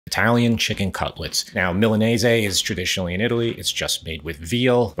Italian chicken cutlets. Now, Milanese is traditionally in Italy. It's just made with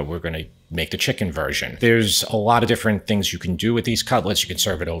veal, but we're going to make the chicken version. There's a lot of different things you can do with these cutlets. You can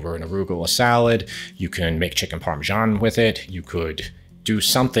serve it over an arugula salad. You can make chicken parmesan with it. You could do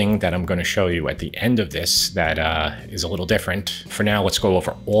something that I'm going to show you at the end of this that is a little different. For now, let's go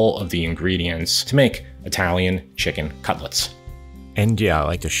over all of the ingredients to make Italian chicken cutlets. And yeah, I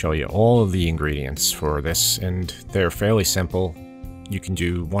like to show you all of the ingredients for this, and they're fairly simple. You can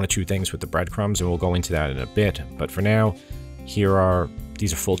do one or two things with the breadcrumbs, and we'll go into that in a bit. But for now, these are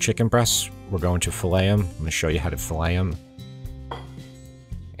full chicken breasts. We're going to fillet them. I'm going to show you how to fillet them.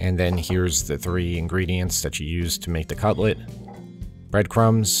 And then here's the 3 ingredients that you use to make the cutlet.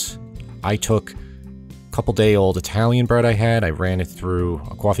 Breadcrumbs. I took a couple day old Italian bread I had. I ran it through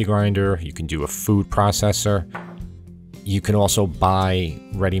a coffee grinder. You can do a food processor. You can also buy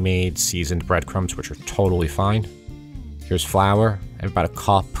ready-made seasoned breadcrumbs, which are totally fine. Here's flour. I have about a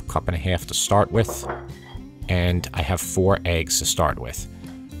cup and a half to start with. And I have 4 eggs to start with.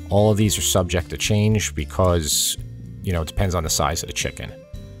 All of these are subject to change because, you know, it depends on the size of the chicken.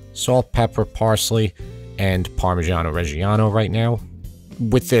 Salt, pepper, parsley, and Parmigiano-Reggiano right now.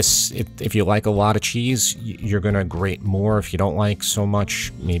 With this, if you like a lot of cheese, you're going to grate more. If you don't like so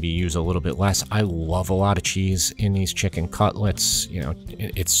much, maybe use a little bit less. I love a lot of cheese in these chicken cutlets. You know,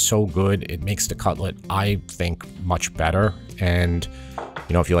 it's so good. It makes the cutlet, I think, much better. And,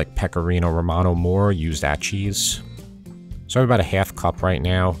 you know, if you like Pecorino Romano more, use that cheese. So I have about a half cup right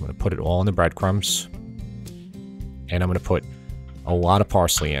now. I'm going to put it all in the breadcrumbs. And I'm going to put a lot of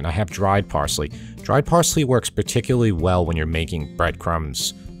parsley in. I have dried parsley. Dried parsley works particularly well when you're making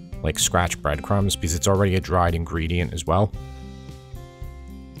breadcrumbs, like scratch breadcrumbs, because it's already a dried ingredient as well.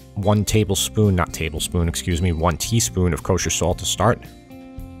 1 teaspoon of kosher salt to start.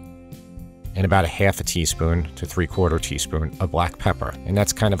 And about a half a teaspoon to 3/4 teaspoon of black pepper. And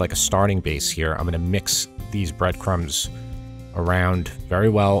that's kind of like a starting base here. I'm going to mix these breadcrumbs around very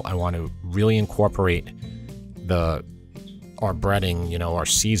well. I want to really incorporate our breading, you know, our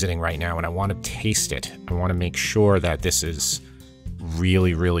seasoning right now, and I want to taste it. I want to make sure that this is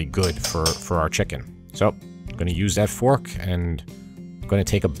really, really good for our chicken. So I'm going to use that fork and I'm going to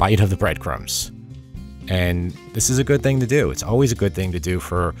take a bite of the breadcrumbs. And this is a good thing to do. It's always a good thing to do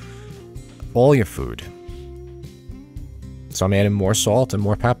for all your food. So I'm adding more salt and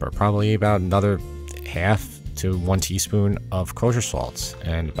more pepper, probably about another half to 1 teaspoon of kosher salt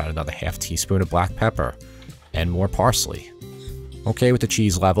and about another half teaspoon of black pepper and more parsley. Okay with the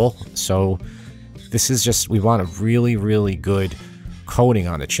cheese level. So this is just, we want a really, really good coating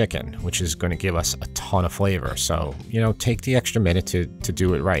on the chicken, which is going to give us a ton of flavor. So, you know, take the extra minute to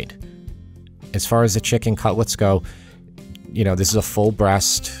do it right. As far as the chicken cutlets go, you know, this is a full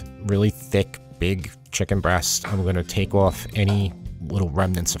breast, really thick, big chicken breast. I'm going to take off any little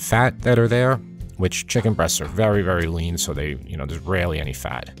remnants of fat that are there, which chicken breasts are very, very lean, so they, you know, there's rarely any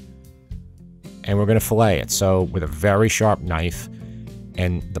fat. And we're going to fillet it. So with a very sharp knife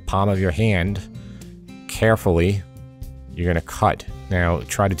and the palm of your hand, carefully, you're going to cut. Now,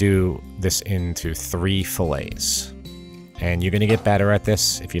 try to do this into 3 fillets. And you're going to get better at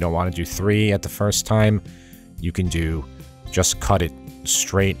this. If you don't want to do 3 at the first time, you can just cut it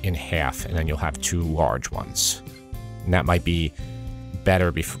straight in half, and then you'll have 2 large ones. And that might be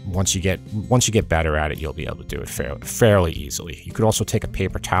better once you get better at it. You'll be able to do it fairly easily. You could also take a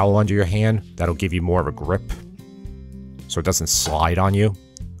paper towel under your hand. That'll give you more of a grip so it doesn't slide on you.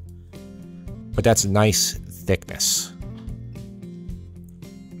 But that's a nice thickness.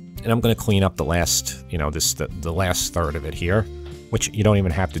 And I'm going to clean up the last, you know, the last third of it here, which you don't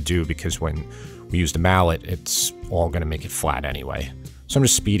even have to do because when we use the mallet, it's all going to make it flat anyway. So I'm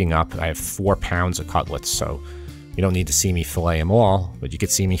just speeding up. I have 4 pounds of cutlets, so you don't need to see me fillet them all, but you could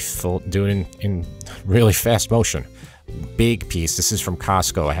see me do it in really fast motion. Big piece. This is from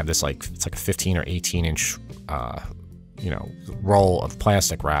Costco. I have this it's like a 15 or 18 inch, you know, roll of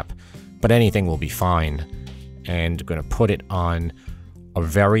plastic wrap, but anything will be fine. And I'm going to put it on a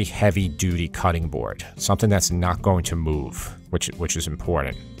very heavy duty cutting board, something that's not going to move, which is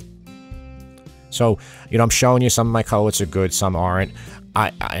important. So, you know, I'm showing you some of my cutlets are good, some aren't.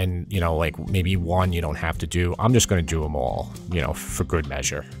 And, you know, like maybe one you don't have to do. I'm just going to do them all, you know, for good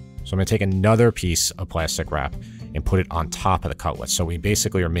measure. So I'm going to take another piece of plastic wrap and put it on top of the cutlet. So we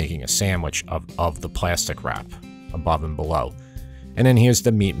basically are making a sandwich of the plastic wrap above and below. And then here's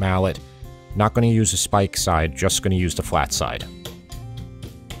the meat mallet. Not going to use the spike side, just going to use the flat side.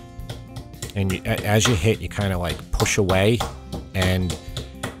 And as you hit, you kind of like push away, and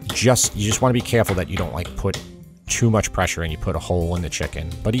you just want to be careful that you don't like put too much pressure and you put a hole in the chicken.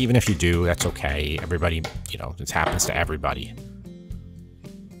 But even if you do, that's okay. Everybody, you know, this happens to everybody.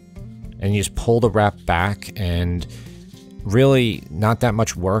 and you just pull the wrap back, and really not that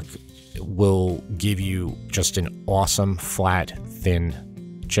much work will give you just an awesome, flat,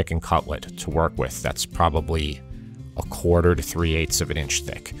 thin chicken cutlet to work with. That's probably 1/4 to 3/8 of an inch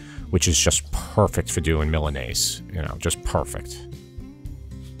thick, which is just perfect for doing Milanese, you know, just perfect.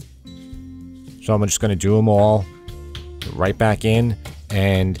 So I'm just going to do them all right back in,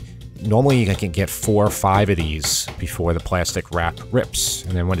 and normally I can get 4 or 5 of these before the plastic wrap rips.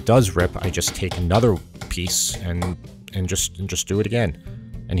 And then when it does rip, I just take another piece and just do it again.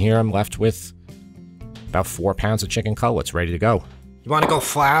 And here I'm left with about 4 pounds of chicken cutlets ready to go. You want to go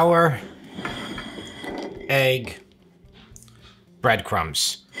flour, egg,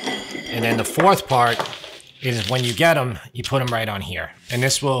 breadcrumbs. And then the fourth part is when you get them, you put them right on here. And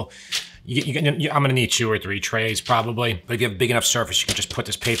this will... I'm going to need 2 or 3 trays probably, but if you have a big enough surface, you can just put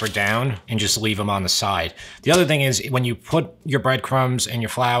this paper down and just leave them on the side. The other thing is when you put your breadcrumbs and your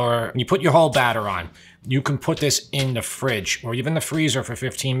flour, and you put your whole batter on, you can put this in the fridge or even the freezer for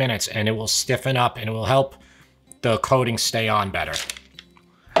 15 minutes and it will stiffen up and it will help the coating stay on better.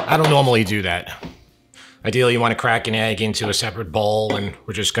 I don't normally do that. Ideally, you want to crack an egg into a separate bowl, and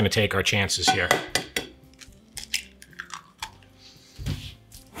we're just going to take our chances here.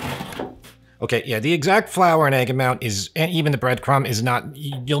 Okay, yeah, the exact flour and egg amount is, and even the breadcrumb is not,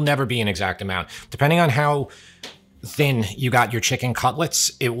 you'll never be an exact amount. Depending on how thin you got your chicken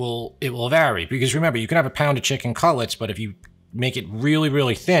cutlets, it will vary. Because remember, you can have a pound of chicken cutlets, but if you make it really,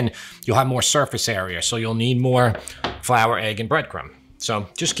 really thin, you'll have more surface area. So you'll need more flour, egg, and breadcrumb. So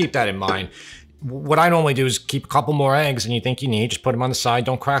just keep that in mind. What I normally do is keep a couple more eggs than you think you need. Just put them on the side,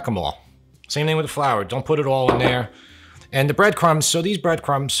 don't crack them all. Same thing with the flour, don't put it all in there. And the breadcrumbs, so these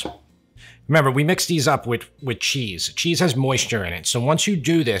breadcrumbs, remember, we mix these up with cheese. Cheese has moisture in it. So once you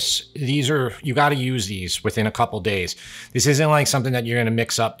do this, you got to use these within a couple days. This isn't like something that you're going to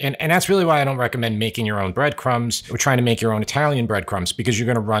mix up. And that's really why I don't recommend making your own breadcrumbs or trying to make your own Italian breadcrumbs, because you're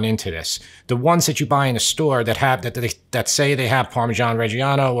going to run into this. The ones that you buy in the store that say they have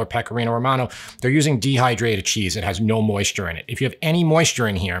Parmigiano-Reggiano or Pecorino Romano, they're using dehydrated cheese that has no moisture in it. If you have any moisture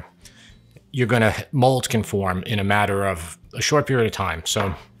in here, you're going to mold conform in a matter of a short period of time.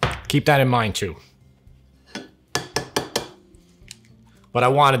 So keep that in mind too. But I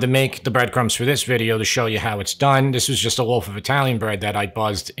wanted to make the breadcrumbs for this video to show you how it's done. This was just a loaf of Italian bread that I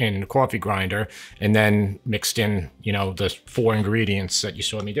buzzed in a coffee grinder and then mixed in, you know, the 4 ingredients that you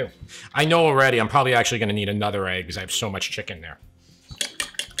saw me do. I know already I'm probably actually going to need another egg because I have so much chicken there.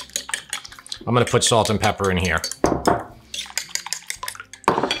 I'm going to put salt and pepper in here.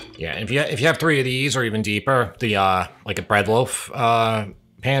 Yeah, if you have 3 of these or even deeper, the like a bread loaf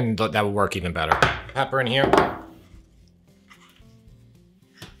pan, that would work even better. Pepper in here.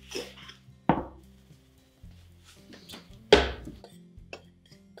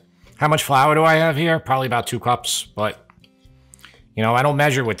 How much flour do I have here? Probably about 2 cups, but you know, I don't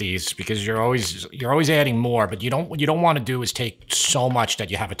measure with these because you're always adding more, but what you don't want to do is take so much that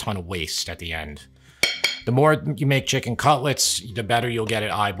you have a ton of waste at the end. The more you make chicken cutlets, the better you'll get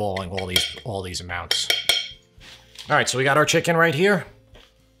at eyeballing all these amounts. All right, so we got our chicken right here.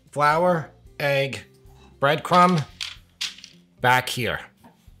 Flour, egg, breadcrumb, back here.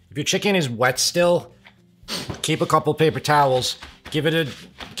 If your chicken is wet still, keep a couple paper towels, give it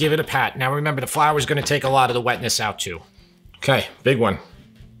a pat. Now remember, the flour is going to take a lot of the wetness out too. Okay, big one.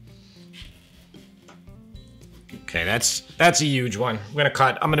 Okay, that's a huge one. I'm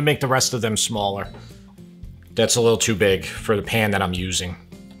gonna make the rest of them smaller. That's a little too big for the pan that I'm using.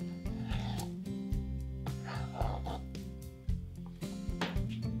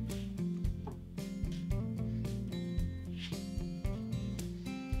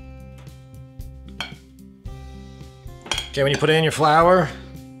 Okay, when you put in your flour,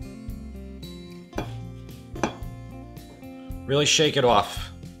 really shake it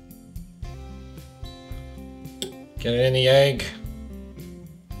off. Get it in the egg.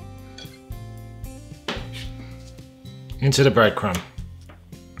 Into the breadcrumb.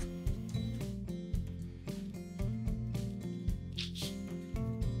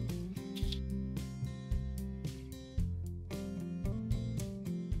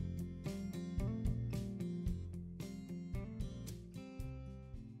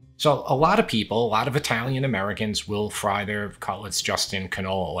 So a lot of people, a lot of Italian Americans will fry their cutlets just in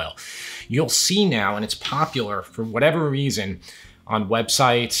canola oil. You'll see now, and it's popular for whatever reason, on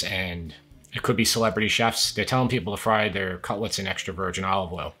websites, and it could be celebrity chefs, they're telling people to fry their cutlets in extra virgin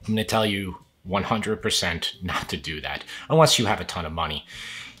olive oil. I'm gonna tell you 100% not to do that, unless you have a ton of money.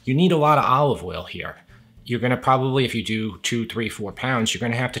 You need a lot of olive oil here. You're gonna probably, if you do 2, 3, 4 pounds, you're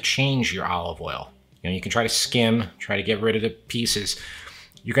gonna have to change your olive oil. You know, you can try to skim, try to get rid of the pieces.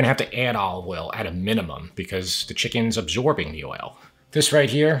 you're gonna have to add olive oil at a minimum because the chicken's absorbing the oil. This right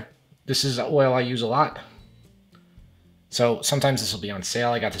here, this is oil I use a lot. So sometimes this will be on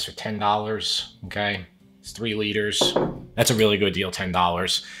sale. I got this for $10, okay? It's 3 liters. That's a really good deal,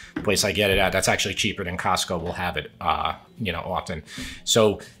 $10. The place I get it at, that's actually cheaper than Costco will have it, you know, often.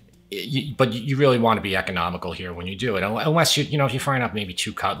 So, but you really want to be economical here when you do it. Unless, you know, if you find out maybe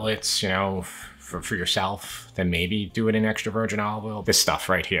 2 cutlets, you know, for yourself, then maybe do it in extra virgin olive oil. This stuff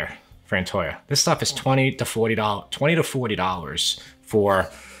right here, Frantoia. This stuff is $20 to $40 for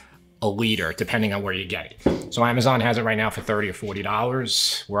a liter, depending on where you get it. So Amazon has it right now for $30 or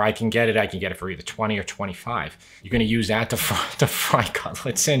 $40. Where I can get it for either 20 or 25. You're gonna use that to fry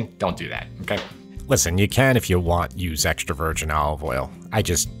cutlets in? Don't do that, okay? Listen, you can, if you want, use extra virgin olive oil. I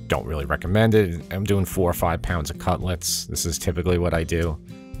just don't really recommend it. I'm doing 4 or 5 pounds of cutlets. This is typically what I do.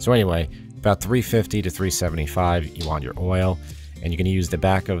 So anyway, about 350 to 375, you want your oil, and you're gonna use the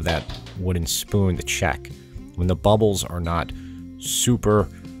back of that wooden spoon to check. When the bubbles are not super,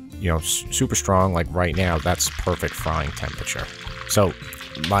 you know, super strong, like right now, that's perfect frying temperature. So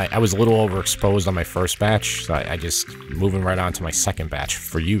I was a little overexposed on my first batch, so I just moving right on to my second batch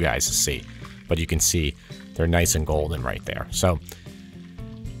for you guys to see. But you can see they're nice and golden right there. So,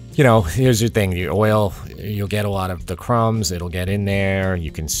 you know, here's your thing. The oil, you'll get a lot of the crumbs. It'll get in there.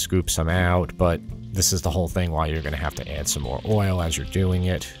 You can scoop some out. But this is the whole thing why you're going to have to add some more oil as you're doing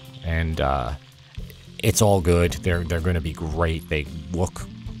it. And it's all good. They're going to be great. They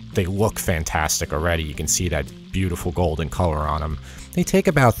look fantastic already. You can see that beautiful golden color on them. They take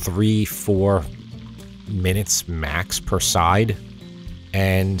about 3-4 minutes max per side.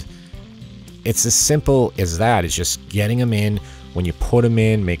 And it's as simple as that. It's just getting them in. When you put them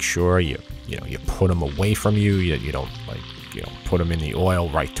in, make sure you put them away from you. You don't put them in the oil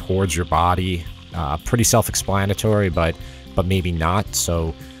right towards your body. Pretty self-explanatory, but maybe not.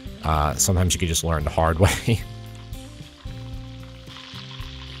 So sometimes you can just learn the hard way.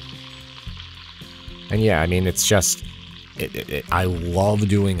 And yeah, I mean, it's just I love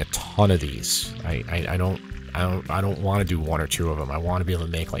doing a ton of these. I don't want to do 1 or 2 of them. I want to be able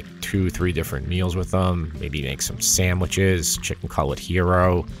to make like 2-3 different meals with them. Maybe make some sandwiches, chicken cutlet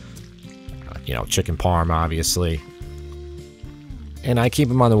hero, you know, chicken parm, obviously. And I keep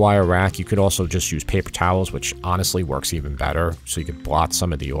them on the wire rack. You could also just use paper towels, which honestly works even better. So you could blot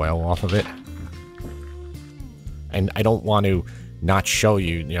some of the oil off of it. And I don't want to not show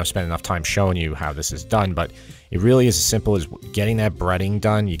you, you know, spend enough time showing you how this is done, but it really is as simple as getting that breading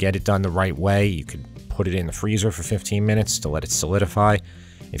done. You get it done the right way. You could put it in the freezer for 15 minutes to let it solidify.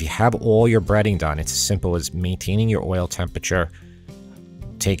 If you have all your breading done, it's as simple as maintaining your oil temperature,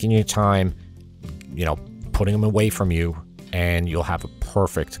 taking your time, you know, putting them away from you, and you'll have a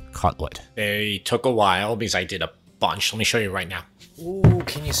perfect cutlet. They took a while because I did a bunch. Let me show you right now. Ooh,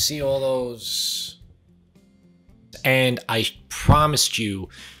 can you see all those? And I promised you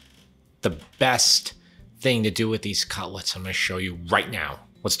the best thing to do with these cutlets. I'm going to show you right now.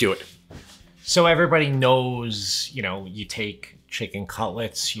 Let's do it. So everybody knows, you know, you take chicken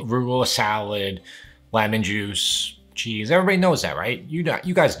cutlets, arugula salad, lemon juice, cheese. Everybody knows that, right? You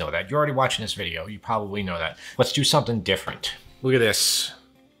guys know that. You're already watching this video. You probably know that. Let's do something different. Look at this.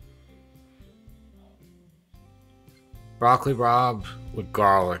 Broccoli rabe with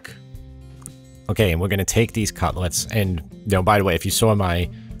garlic. Okay, and we're gonna take these cutlets, and you know, by the way, if you saw my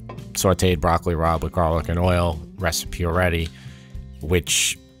sauteed broccoli rabe with garlic and oil recipe already,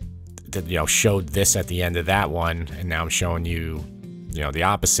 which, you know, showed this at the end of that one, and now I'm showing you, you know, the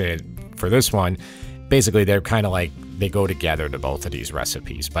opposite for this one. Basically, they're kind of like, they go together to both of these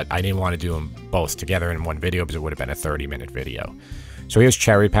recipes, but I didn't want to do them both together in one video because it would have been a 30-minute video. So here's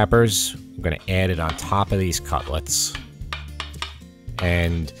cherry peppers. I'm going to add it on top of these cutlets.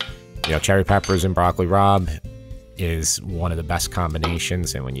 And, you know, cherry peppers and broccoli rabe is one of the best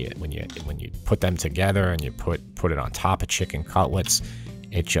combinations. And when you put them together and you put it on top of chicken cutlets,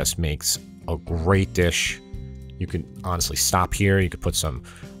 it just makes a great dish. You could honestly stop here. You could put some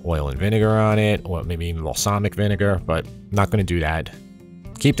oil and vinegar on it, or maybe even balsamic vinegar, but I'm not going to do that.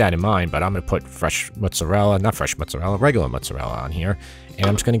 Keep that in mind, but I'm going to put fresh mozzarella, not fresh mozzarella, regular mozzarella on here, and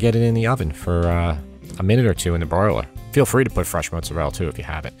I'm just going to get it in the oven for a minute or two in the broiler. Feel free to put fresh mozzarella too if you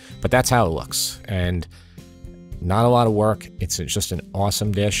have it, but that's how it looks, and not a lot of work. It's just an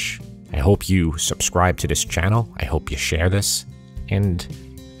awesome dish. I hope you subscribe to this channel. I hope you share this, and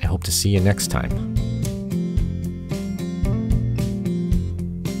I hope to see you next time.